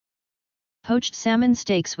Poached salmon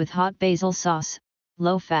steaks with hot basil sauce,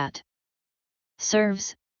 low fat.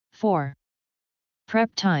 Serves, 4. Prep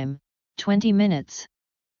time, 20 minutes.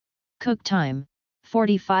 Cook time,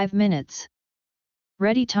 45 minutes.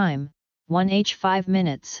 Ready time, 1h 5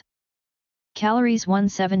 minutes. Calories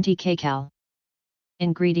 170 kcal.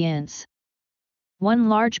 Ingredients: 1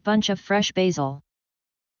 large bunch of fresh basil,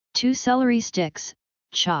 2 celery sticks,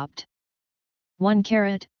 chopped, 1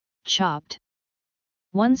 carrot, chopped,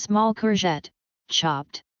 1 small courgette,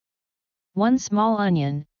 chopped, 1 small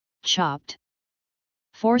onion, chopped.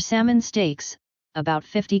 4 salmon steaks, about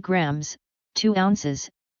 50 grams, 2 ounces,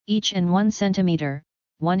 each and 1 centimeter,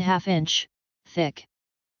 1/2 inch, thick.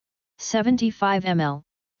 75 ml,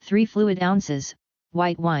 3 fluid ounces,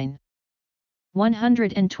 white wine.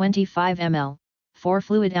 125 ml, 4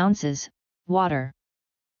 fluid ounces, water.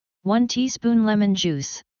 1 teaspoon lemon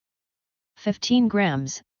juice. 15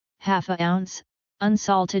 grams, ½ ounce,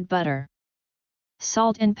 unsalted butter.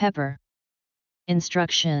 Salt and pepper.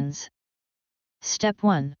 Instructions. Step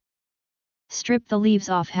 1. Strip the leaves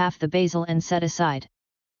off half the basil and set aside.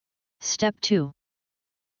 Step 2.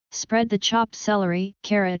 Spread the chopped celery,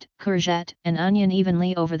 carrot, courgette, and onion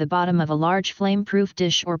evenly over the bottom of a large flame-proof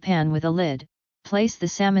dish or pan with a lid. Place the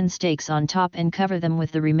salmon steaks on top and cover them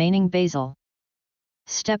with the remaining basil.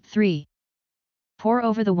 Step 3. Pour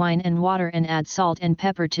over the wine and water and add salt and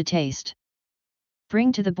pepper to taste.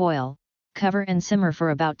 Bring to the boil, cover and simmer for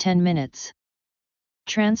about 10 minutes.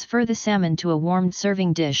 Transfer the salmon to a warmed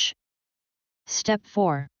serving dish. Step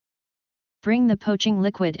 4. Bring the poaching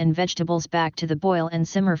liquid and vegetables back to the boil and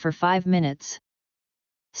simmer for 5 minutes.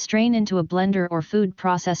 Strain into a blender or food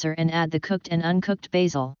processor and add the cooked and uncooked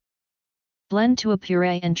basil. Blend to a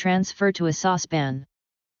puree and transfer to a saucepan.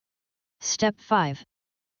 Step 5.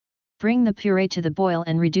 Bring the puree to the boil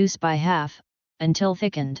and reduce by half, until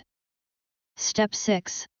thickened. Step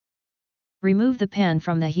 6. Remove the pan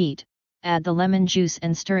from the heat, add the lemon juice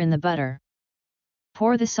and stir in the butter.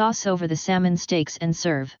 Pour the sauce over the salmon steaks and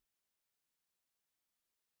serve.